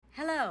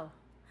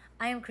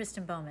am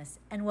Kristen Bomas,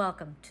 and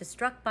welcome to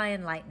Struck by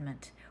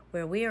Enlightenment,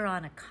 where we are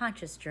on a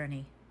conscious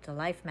journey to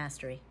life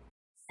mastery.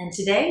 And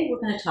today we're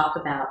going to talk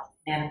about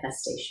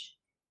manifestation.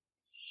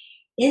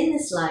 In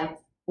this life,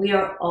 we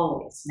are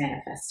always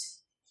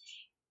manifesting.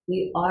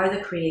 We are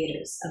the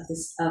creators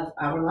of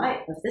our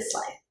life, of this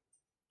life.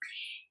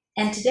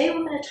 And today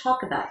we're going to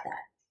talk about that.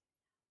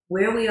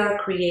 Where we are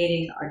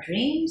creating our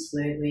dreams,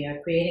 where we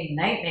are creating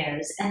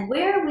nightmares, and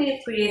where we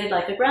have created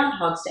like a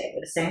Groundhog's Day,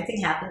 where the same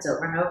thing happens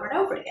over and over and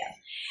over again.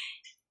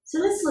 So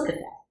let's look at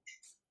that.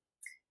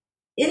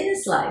 In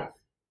this life,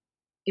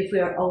 if we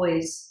are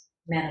always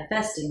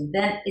manifesting,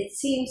 then it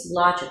seems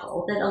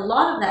logical that a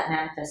lot of that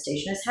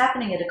manifestation is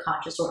happening at a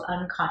conscious or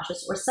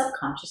unconscious or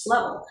subconscious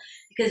level,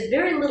 because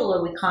very little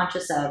are we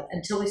conscious of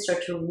until we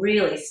start to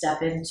really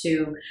step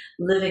into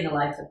living a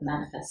life of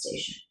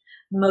manifestation.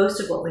 Most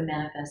of what we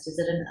manifest is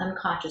at an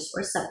unconscious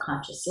or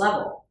subconscious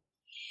level.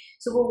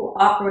 So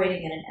we're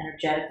operating at an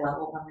energetic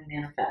level when we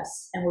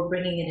manifest, and we're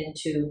bringing it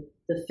into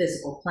the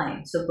physical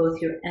plane. So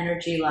both your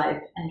energy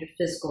life and your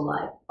physical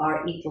life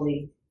are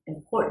equally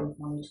important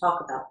when we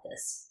talk about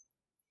this.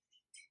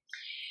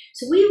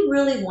 So we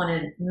really want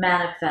to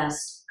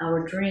manifest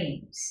our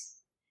dreams.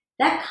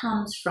 That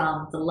comes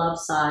from the love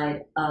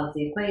side of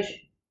the equation,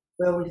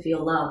 where we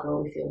feel love, where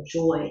we feel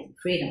joy and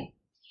freedom.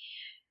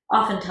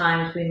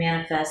 Oftentimes we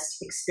manifest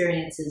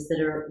experiences that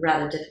are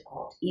rather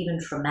difficult, even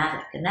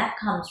traumatic, and that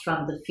comes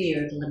from the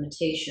fear, the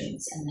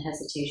limitations, and the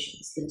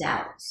hesitations, the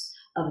doubts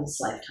of this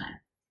lifetime.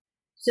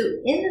 So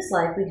in this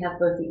life, we have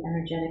both the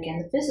energetic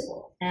and the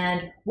physical,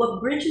 and what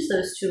bridges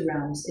those two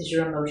realms is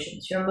your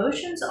emotions. Your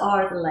emotions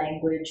are the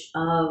language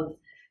of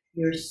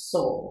your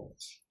soul,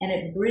 and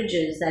it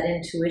bridges that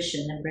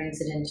intuition and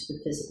brings it into the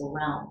physical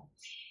realm.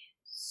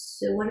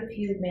 So what if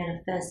you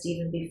manifest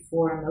even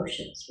before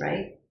emotions,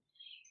 right?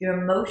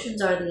 Your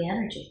emotions are the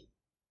energy.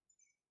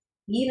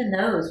 Even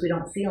those we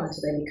don't feel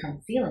until they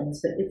become feelings.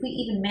 But if we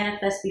even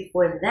manifest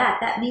before that,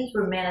 that means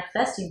we're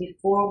manifesting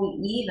before we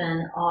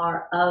even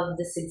are of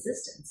this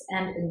existence.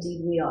 And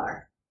indeed we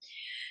are.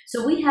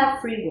 So we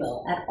have free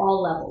will at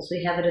all levels.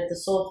 We have it at the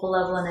soulful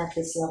level and at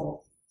this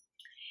level.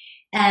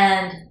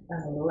 And I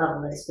don't know what the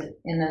level is, but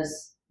in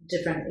those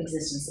different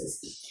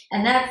existences.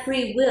 And that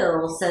free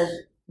will says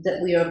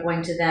that we are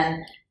going to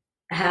then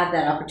have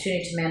that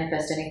opportunity to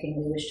manifest anything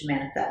we wish to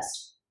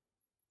manifest.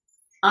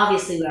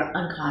 Obviously, we are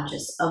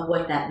unconscious of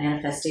what that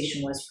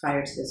manifestation was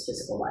prior to this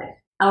physical life.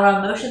 Our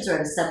emotions are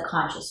at a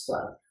subconscious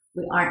flow.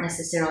 We aren't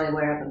necessarily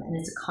aware of them, and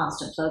it's a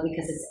constant flow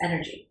because it's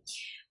energy.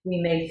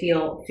 We may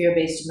feel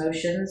fear-based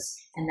emotions,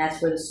 and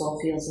that's where the soul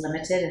feels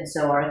limited, and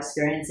so our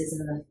experiences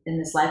in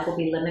this life will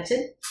be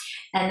limited.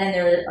 And then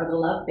there are the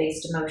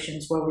love-based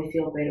emotions where we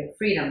feel greater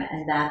freedom,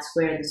 and that's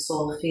where the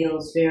soul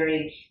feels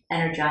very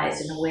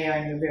energized and aware,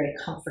 and you're very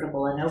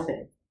comfortable and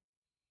open.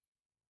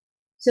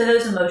 So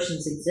those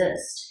emotions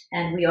exist,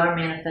 and we are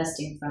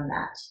manifesting from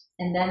that.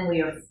 And then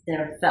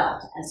they're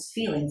felt as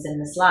feelings in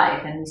this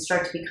life, and we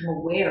start to become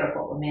aware of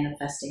what we're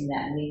manifesting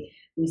then.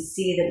 We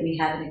see that we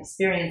have an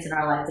experience in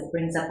our life that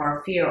brings up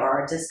our fear or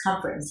our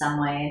discomfort in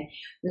some way,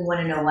 and we want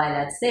to know why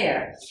that's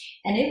there.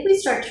 And if we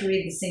start to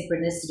read the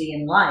synchronicity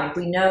in life,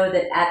 we know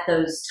that at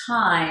those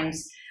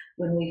times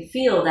when we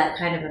feel that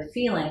kind of a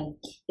feeling,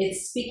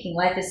 it's speaking,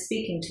 life is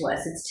speaking to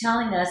us. It's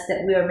telling us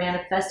that we are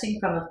manifesting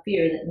from a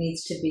fear that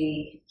needs to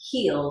be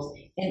healed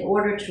in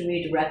order to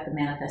redirect the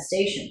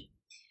manifestation.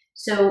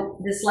 So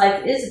this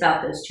life is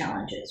about those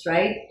challenges,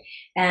 right?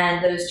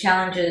 And those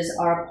challenges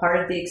are a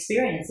part of the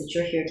experience that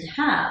you're here to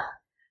have.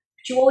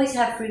 But you always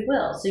have free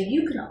will, so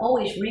you can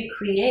always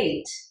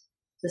recreate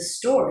the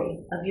story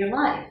of your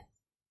life.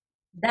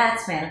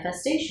 That's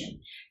manifestation.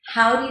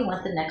 How do you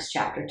want the next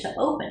chapter to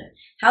open?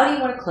 How do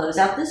you want to close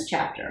out this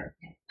chapter?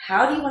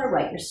 How do you want to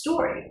write your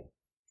story?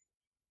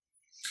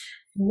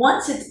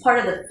 Once it's part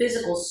of the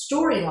physical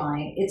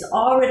storyline, it's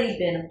already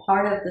been a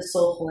part of the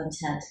soulful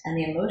intent and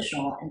the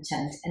emotional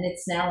intent, and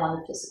it's now on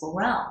the physical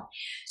realm.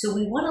 So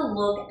we want to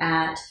look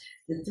at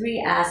the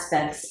three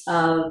aspects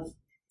of,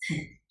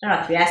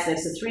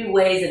 the three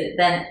ways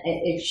that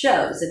it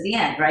shows at the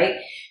end, right?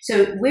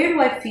 So where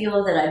do I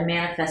feel that I'm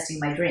manifesting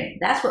my dream?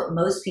 That's what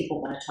most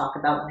people want to talk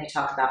about when they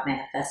talk about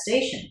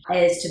manifestation,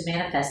 is to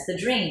manifest the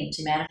dream,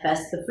 to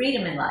manifest the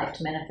freedom in life,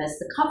 to manifest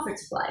the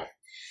comforts of life.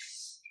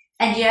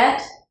 And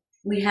yet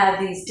we have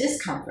these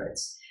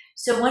discomforts.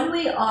 So when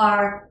we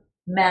are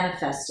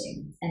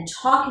manifesting and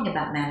talking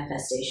about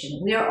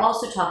manifestation, we are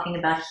also talking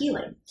about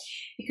healing,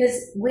 because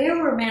where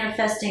we're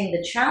manifesting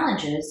the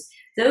challenges,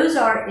 those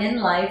are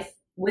in life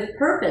with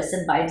purpose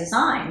and by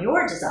design,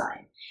 your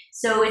design.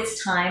 So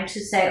it's time to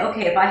say,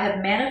 okay, if I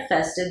have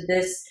manifested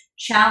this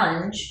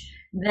challenge,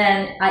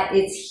 then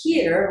it's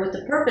here with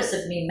the purpose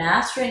of me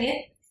mastering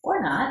it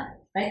or not,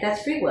 right?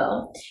 That's free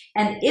will.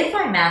 And if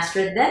I master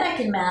it, then I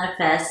can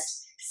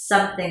manifest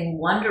something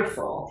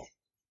wonderful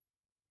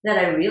that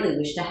I really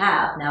wish to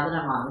have now that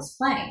I'm on this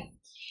plane.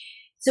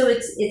 So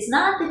it's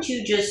not that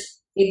you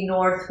just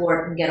ignore,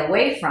 thwart, and get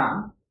away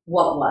from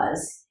what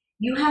was.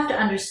 You have to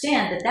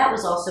understand that that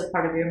was also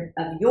part of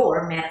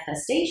your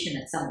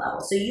manifestation at some level.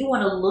 So you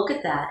want to look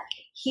at that,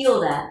 heal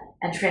that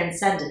and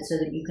transcend it so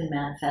that you can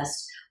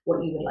manifest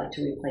what you would like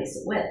to replace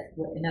it with.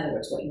 In other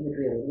words, what you would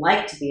really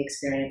like to be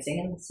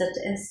experiencing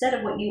instead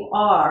of what you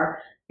are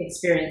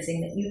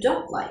experiencing that you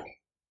don't like.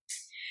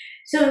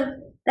 So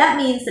that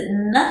means that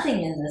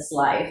nothing in this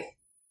life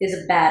is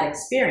a bad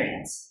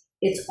experience.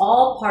 It's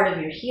all part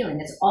of your healing.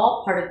 It's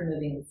all part of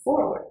moving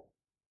forward.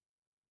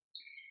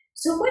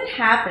 So what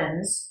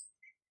happens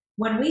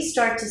when we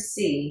start to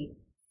see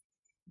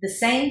the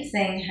same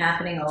thing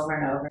happening over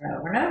and over and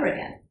over and over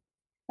again,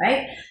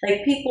 right?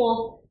 Like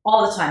people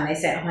all the time, they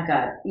say, oh my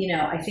God,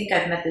 I think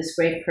I've met this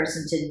great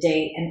person to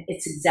date, and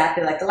it's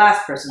exactly like the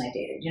last person I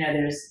dated.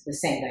 There's the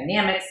same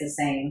dynamics, the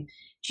same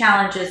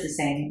challenges, the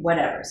same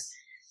whatevers.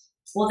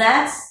 Well,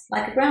 that's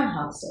like a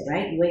Groundhog's Day,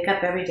 right? You wake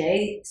up every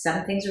day,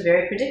 some things are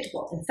very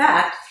predictable. In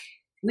fact,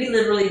 we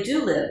literally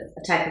do live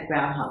a type of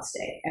Groundhog's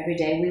Day. Every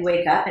day we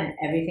wake up and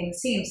everything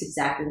seems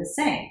exactly the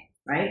same,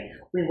 right?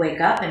 We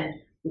wake up and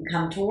we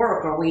come to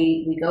work, or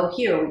we go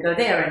here, or we go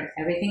there, and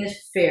everything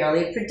is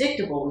fairly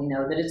predictable. We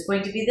know that it's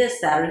going to be this,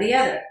 that, or the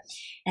other.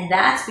 And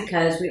that's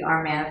because we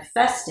are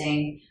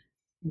manifesting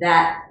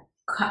that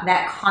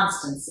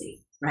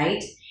constancy,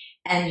 right?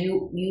 And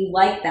you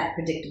like that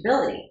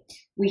predictability.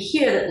 We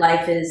hear that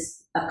life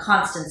is a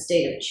constant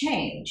state of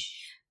change,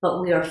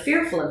 but we are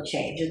fearful of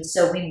change, and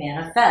so we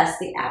manifest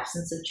the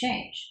absence of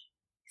change.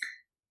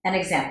 An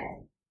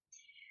example.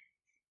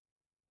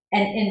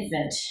 An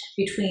infant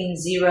between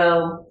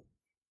 0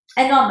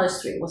 and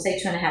almost 3, we'll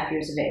say 2.5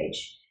 years of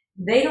age,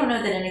 they don't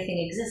know that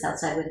anything exists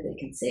outside what they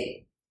can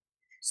see.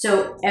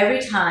 So every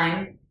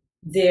time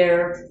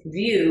their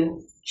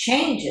view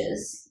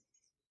changes,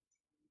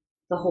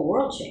 the whole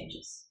world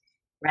changes,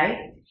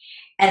 right?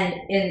 And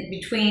in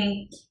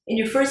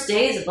your first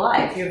days of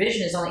life, your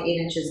vision is only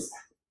 8 inches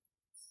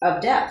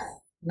of depth,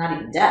 not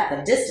even depth,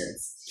 of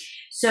distance.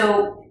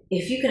 So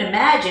if you can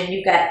imagine,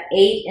 you've got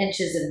 8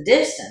 inches of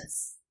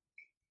distance,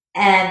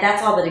 and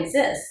that's all that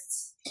exists.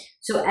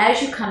 So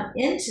as you come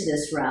into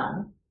this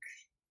realm,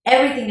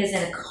 everything is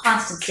in a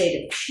constant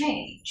state of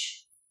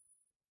change.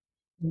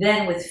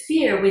 Then with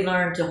fear, we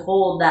learn to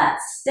hold that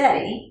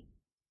steady,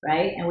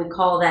 right? And we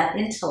call that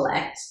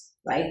intellect,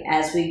 right?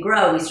 As we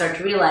grow, we start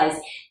to realize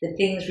that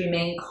things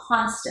remain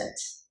constant,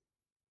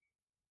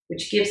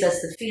 which gives us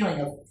the feeling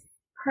of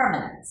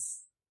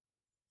permanence.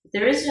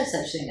 There is no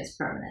such thing as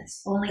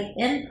permanence, only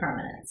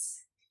impermanence.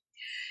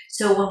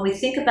 So when we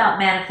think about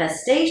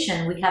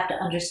manifestation, we have to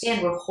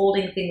understand we're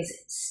holding things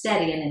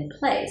steady and in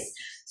place.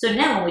 So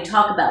now when we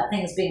talk about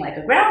things being like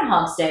a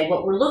Groundhog's Day,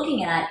 what we're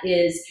looking at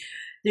is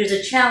there's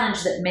a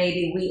challenge that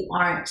maybe we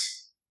aren't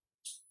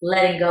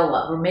letting go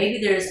of, or maybe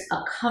there's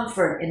a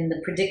comfort in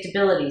the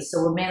predictability,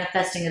 so we're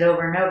manifesting it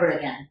over and over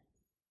again.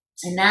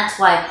 And that's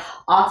why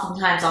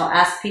oftentimes I'll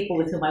ask people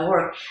with whom I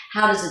work,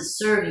 how does it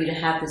serve you to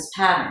have this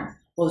pattern?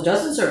 Well, it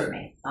doesn't serve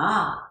me.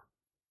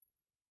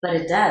 But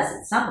it does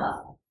at some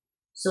level.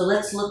 So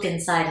let's look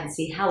inside and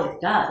see how it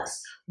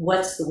does.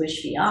 What's the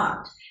wish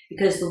beyond?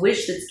 Because the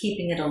wish that's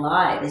keeping it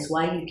alive is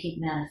why you keep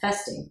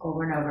manifesting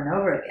over and over and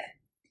over again.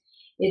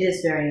 It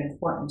is very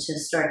important to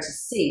start to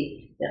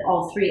see that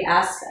all 3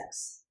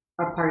 aspects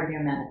are part of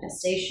your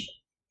manifestation.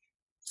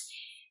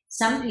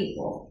 Some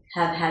people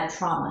have had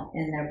trauma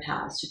in their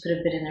past. It could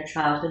have been in their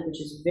childhood,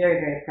 which is very,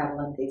 very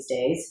prevalent these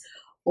days,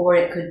 or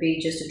it could be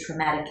just a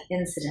traumatic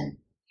incident.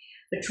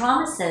 But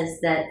trauma says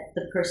that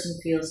the person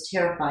feels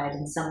terrified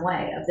in some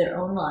way of their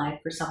own life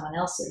or someone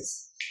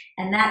else's.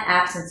 And that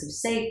absence of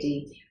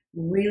safety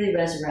really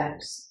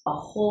resurrects a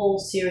whole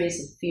series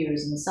of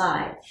fears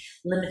inside,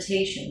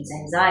 limitations,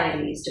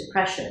 anxieties,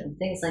 depression,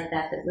 things like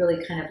that that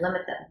really kind of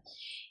limit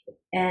them.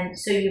 And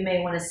so you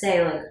may want to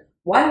say, like,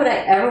 why would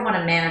I ever want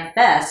to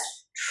manifest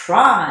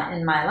trauma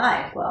in my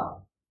life?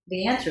 Well,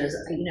 the answer is,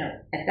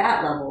 at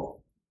that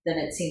level, then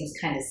it seems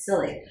kind of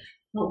silly.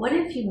 But what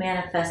if you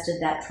manifested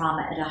that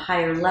trauma at a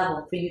higher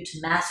level for you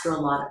to master a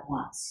lot at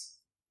once?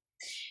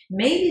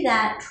 Maybe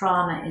that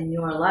trauma in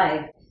your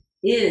life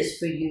is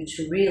for you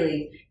to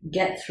really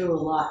get through a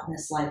lot in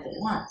this life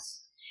at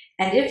once.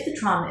 And if the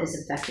trauma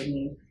is affecting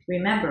you,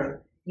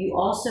 remember, you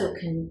also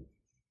can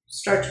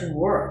start to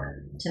work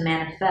to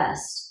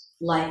manifest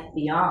life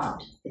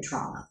beyond the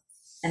trauma.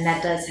 And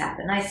that does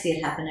happen. I see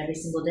it happen every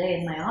single day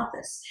in my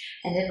office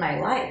and in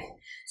my life.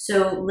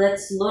 So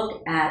let's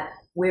look at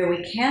where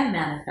we can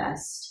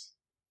manifest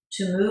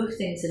to move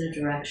things in a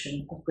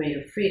direction of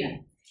greater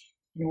freedom.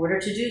 In order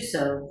to do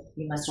so,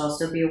 you must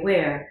also be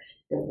aware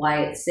that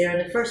why it's there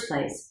in the first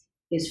place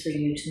is for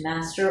you to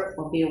master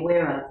or be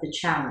aware of the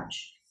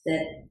challenge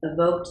that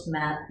evoked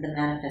the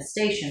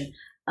manifestation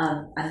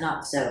of a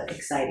not so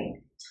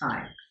exciting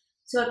time.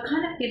 So I've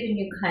kind of given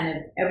you kind of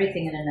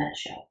everything in a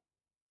nutshell.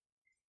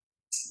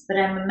 But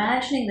I'm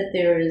imagining that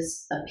there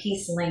is a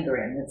piece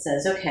lingering that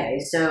says, okay,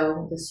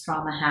 so this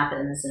trauma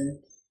happens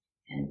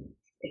and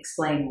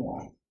explain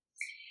more.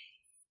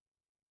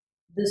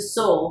 The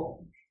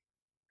soul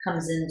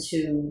comes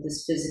into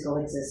this physical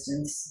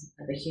existence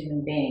of a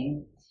human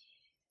being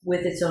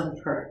with its own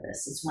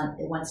purpose.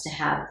 It wants to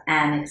have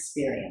an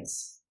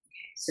experience.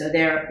 So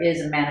there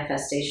is a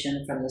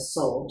manifestation from the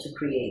soul to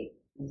create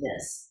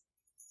this.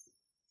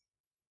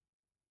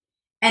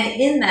 And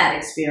in that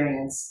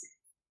experience,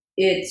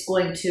 it's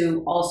going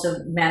to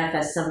also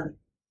manifest some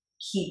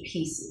key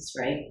pieces,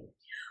 right?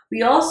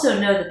 We also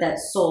know that that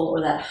soul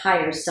or that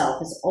higher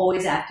self is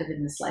always active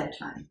in this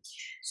lifetime.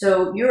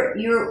 So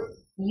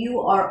you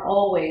are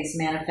always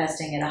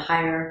manifesting at a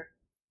higher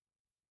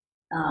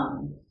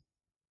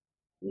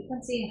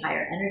frequency,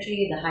 higher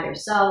energy, the higher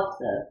self,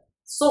 the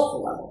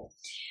soulful level,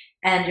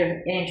 and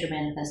you're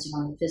manifesting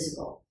on the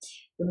physical.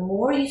 The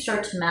more you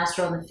start to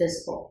master on the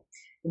physical,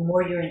 the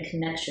more you're in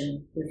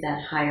connection with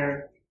that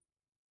higher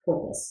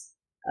purpose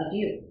of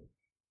you.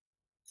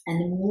 And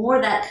the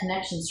more that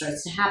connection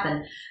starts to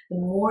happen, the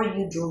more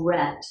you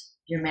direct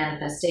your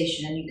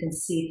manifestation and you can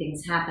see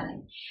things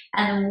happening.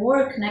 And the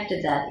more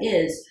connected that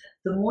is,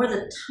 the more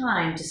the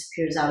time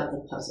disappears out of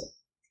the puzzle.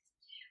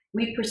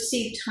 We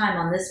perceive time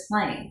on this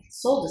plane.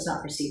 Soul does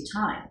not perceive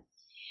time.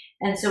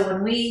 And so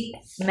when we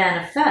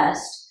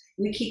manifest,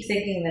 we keep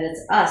thinking that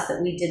it's us,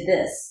 that we did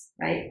this,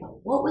 right?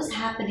 But what was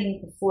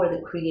happening before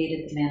that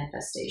created the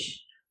manifestation?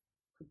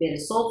 Could be at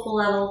a soulful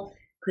level,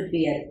 could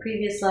be at a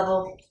previous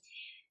level.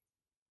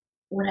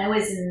 When I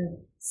was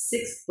in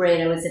 6th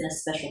grade, I was in a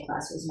special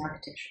class. It was an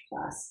architecture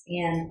class.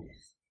 And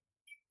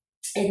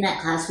in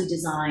that class, we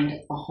designed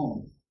a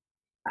home.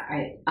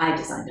 I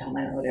designed a home.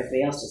 I don't know what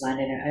everybody else designed.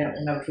 I don't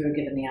remember if we were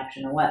given the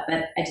option or what,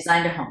 but I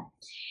designed a home.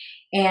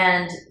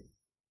 And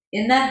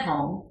in that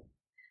home,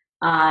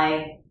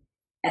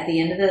 at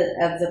the end of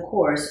the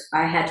course,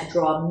 I had to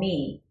draw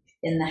me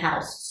in the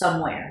house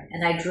somewhere.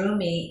 And I drew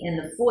me in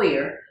the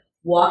foyer,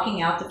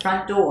 walking out the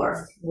front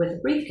door with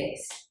a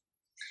briefcase.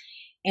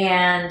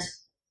 And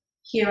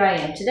here I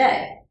am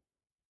today.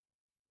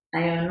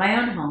 I own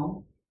my own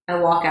home. I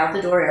walk out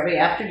the door every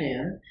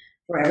afternoon,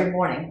 or every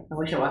morning. I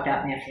wish I walked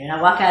out in the afternoon.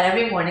 I walk out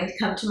every morning to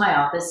come to my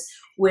office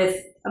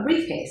with a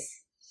briefcase.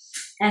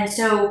 And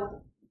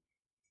so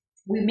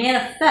we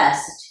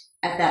manifest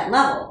at that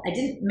level. I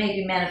didn't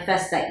maybe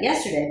manifest that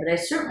yesterday, but I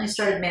certainly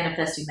started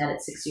manifesting that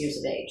at 6 years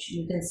of age.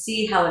 You can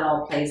see how it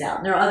all plays out.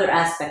 And there are other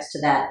aspects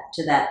to that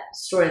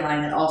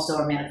storyline that also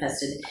are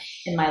manifested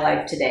in my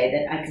life today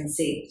that I can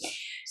see.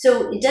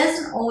 So it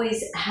doesn't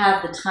always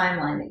have the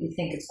timeline that you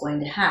think it's going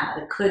to have.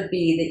 It could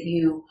be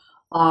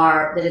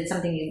that it's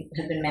something you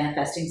have been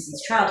manifesting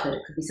since childhood.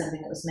 It could be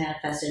something that was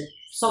manifested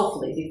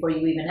soulfully before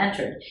you even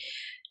entered.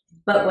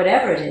 But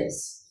whatever it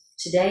is,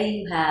 today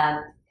you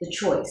have the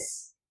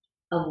choice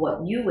of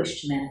what you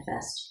wish to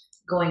manifest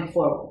going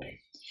forward.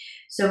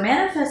 So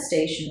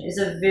manifestation is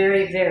a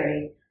very,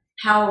 very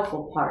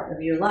powerful part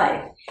of your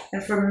life.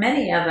 And for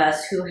many of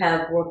us who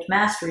have worked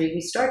mastery, we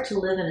start to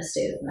live in a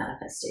state of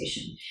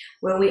manifestation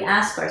where we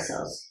ask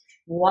ourselves,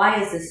 why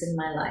is this in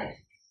my life?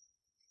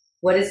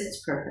 What is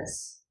its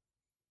purpose?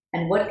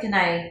 And what can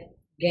I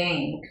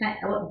gain?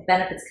 What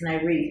benefits can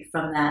I reap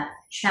from that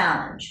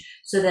challenge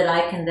so that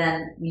I can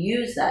then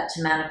use that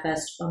to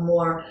manifest a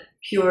more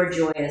pure,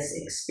 joyous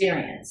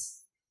experience?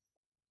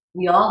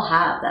 We all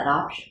have that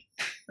option,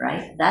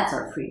 right? That's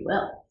our free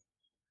will.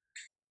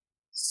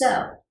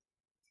 So,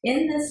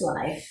 in this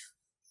life,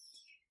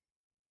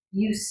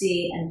 you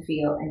see and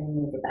feel and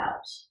you move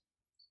about.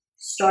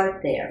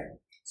 Start there.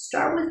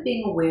 Start with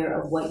being aware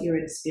of what you're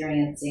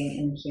experiencing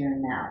in the here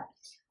and now.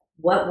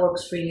 What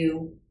works for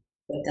you,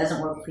 what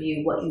doesn't work for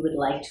you, what you would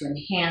like to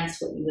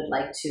enhance, what you would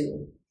like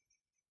to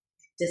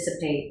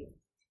dissipate.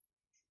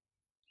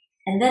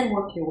 And then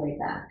work your way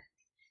back.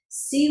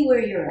 See where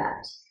you're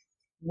at.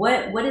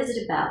 What is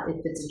it about? If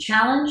it's a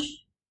challenge,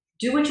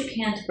 do what you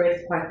can to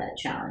break apart that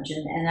challenge.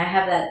 And I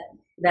have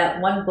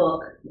that one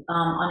book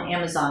on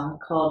Amazon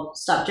called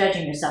Stop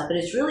Judging Yourself, but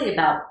it's really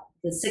about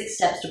the 6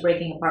 steps to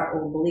breaking apart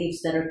old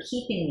beliefs that are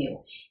keeping you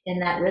in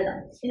that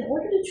rhythm. In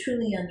order to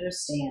truly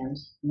understand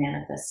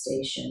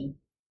manifestation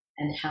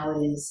and how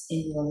it is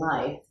in your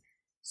life,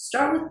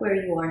 start with where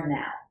you are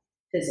now,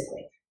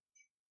 physically.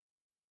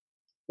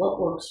 What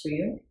works for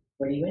you?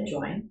 What are you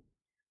enjoying?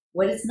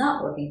 What is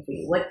not working for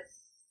you? What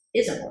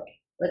isn't working?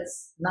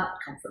 What's not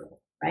comfortable,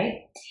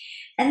 right?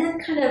 And then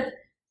kind of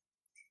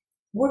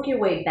work your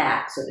way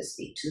back, so to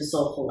speak, to the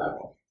soulful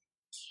level.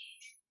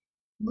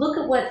 Look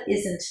at what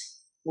isn't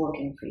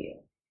working for you.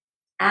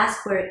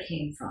 Ask where it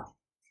came from.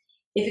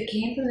 If it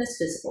came from this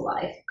physical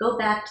life, go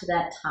back to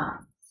that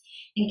time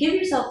and give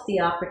yourself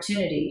the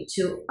opportunity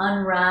to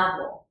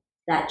unravel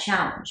that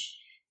challenge.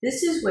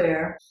 This is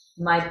where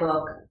my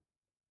book,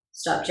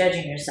 Stop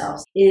Judging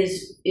Yourself,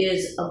 is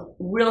a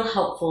real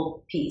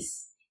helpful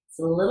piece. It's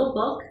a little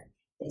book.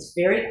 It's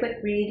very quick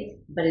read,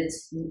 but it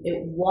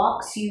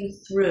walks you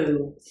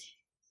through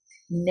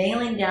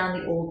nailing down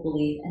the old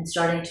belief and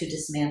starting to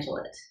dismantle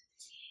it.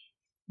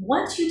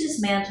 Once you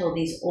dismantle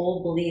these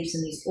old beliefs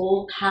and these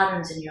old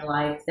patterns in your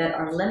life that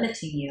are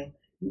limiting you,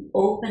 you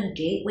open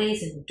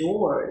gateways and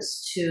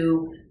doors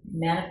to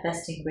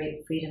manifesting great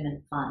freedom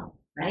and fun,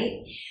 right?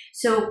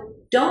 So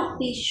don't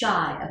be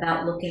shy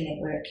about looking at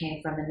where it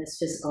came from in this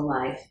physical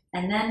life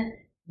and then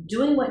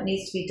doing what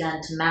needs to be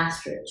done to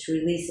master it, to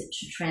release it,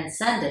 to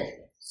transcend it,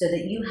 so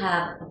that you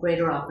have a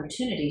greater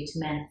opportunity to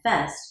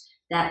manifest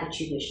that which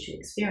you wish to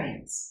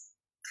experience.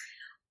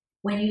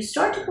 when you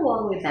start to go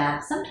all the way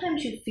back,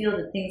 sometimes you feel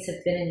that things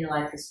have been in your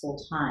life this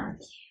whole time.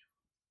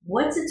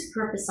 What's its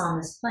purpose on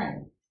this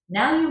plane?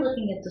 Now you're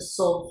looking at the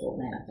soulful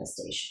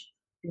manifestation.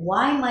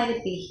 Why might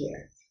it be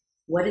here?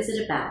 What is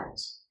it about?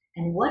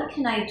 And what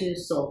can I do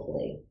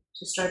soulfully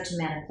to start to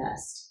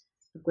manifest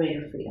a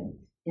greater freedom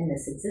in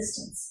this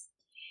existence?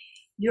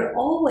 You're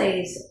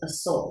always a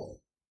soul.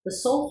 The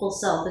soulful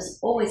self is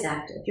always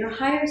active. Your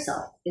higher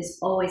self is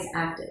always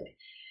active.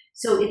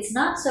 So it's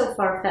not so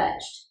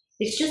far-fetched.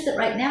 It's just that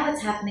right now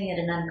it's happening at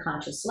an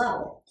unconscious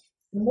level.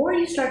 The more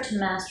you start to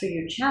master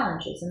your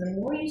challenges and the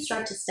more you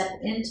start to step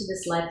into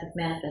this life of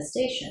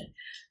manifestation,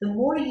 the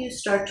more you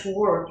start to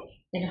work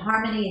in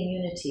harmony and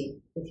unity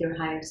with your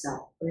higher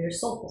self or your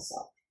soulful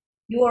self.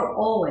 You are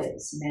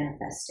always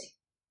manifesting.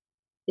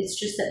 It's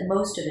just that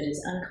most of it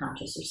is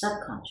unconscious or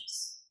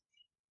subconscious.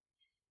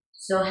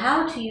 So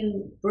how do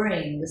you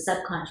bring the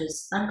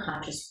subconscious,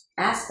 unconscious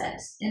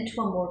aspects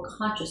into a more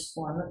conscious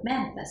form of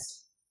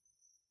manifesting?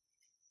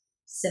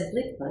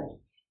 Simply put,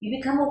 you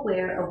become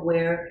aware of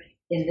where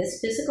in this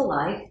physical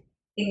life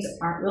things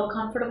aren't real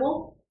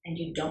comfortable and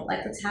you don't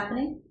like what's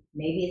happening.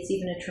 Maybe it's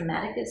even a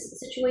traumatic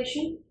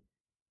situation.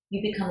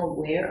 You become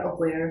aware of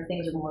where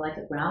things are more like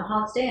a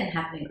Groundhog's Day and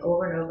happening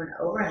over and over and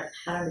over in a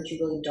pattern that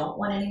you really don't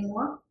want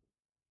anymore.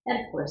 And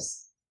of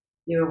course,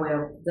 you're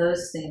aware of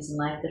those things in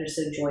life that are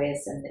so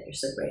joyous and that you're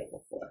so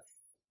grateful for.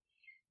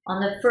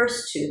 On the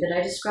first two that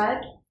I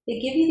described, they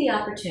give you the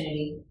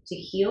opportunity to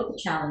heal the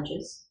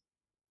challenges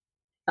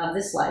of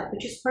this life,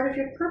 which is part of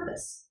your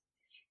purpose.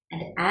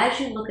 And as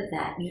you look at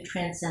that, you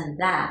transcend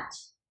that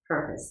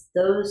purpose,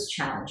 those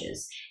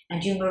challenges,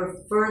 and you move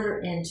further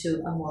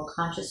into a more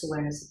conscious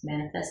awareness of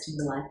manifesting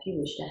the life you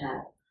wish to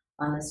have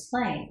on this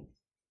plane.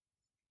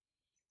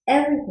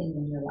 Everything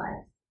in your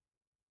life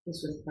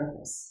is with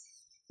purpose,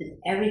 but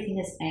everything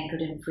is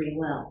anchored in free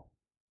will.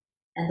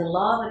 And the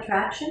law of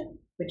attraction,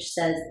 which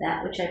says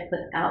that which I put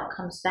out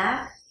comes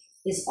back,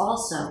 is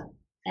also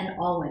and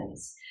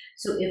always.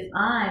 So if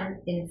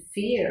I'm in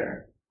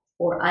fear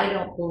or I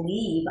don't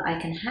believe I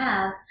can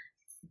have,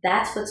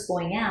 that's what's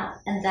going out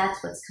and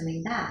that's what's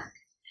coming back.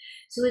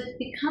 So it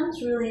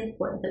becomes really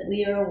important that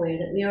we are aware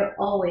that we are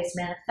always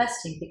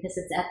manifesting, because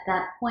it's at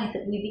that point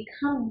that we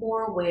become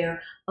more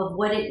aware of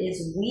what it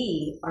is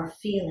we are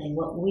feeling,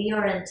 what we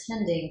are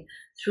intending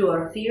through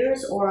our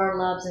fears or our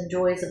loves and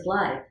joys of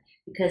life,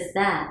 because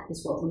that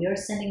is what we are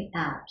sending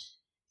out,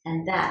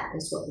 and that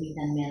is what we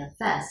then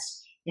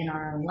manifest in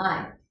our own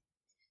life.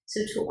 So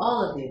to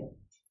all of you,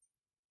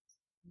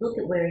 look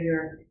at where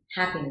your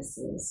happiness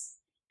is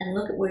and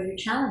look at where your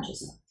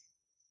challenges are.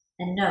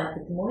 And know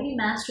that the more you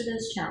master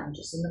those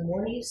challenges and the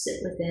more you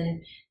sit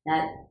within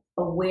that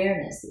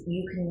awareness that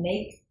you can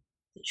make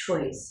the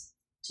choice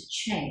to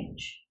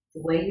change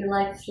the way your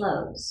life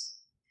flows,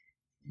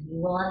 and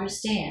you will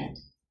understand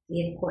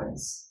the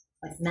importance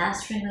of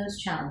mastering those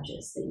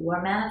challenges that you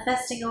are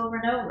manifesting over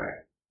and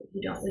over, that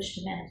you don't wish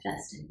to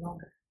manifest any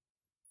longer.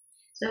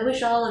 So I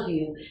wish all of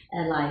you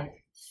a life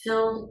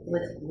filled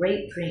with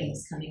great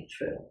dreams coming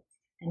true.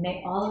 And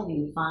may all of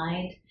you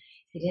find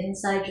it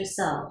inside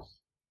yourself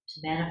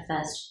to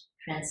manifest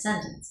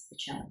transcendence of the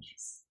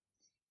challenges.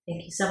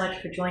 Thank you so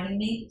much for joining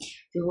me.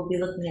 We will be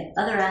looking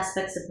at other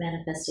aspects of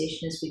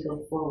manifestation as we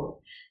go forward.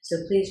 So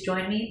please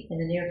join me in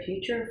the near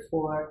future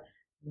for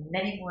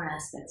many more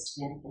aspects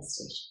to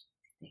manifestation.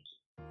 Thank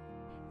you.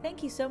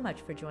 Thank you so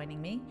much for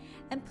joining me,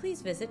 and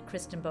please visit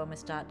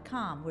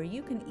KristenBomas.com, where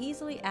you can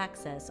easily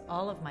access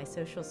all of my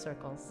social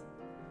circles.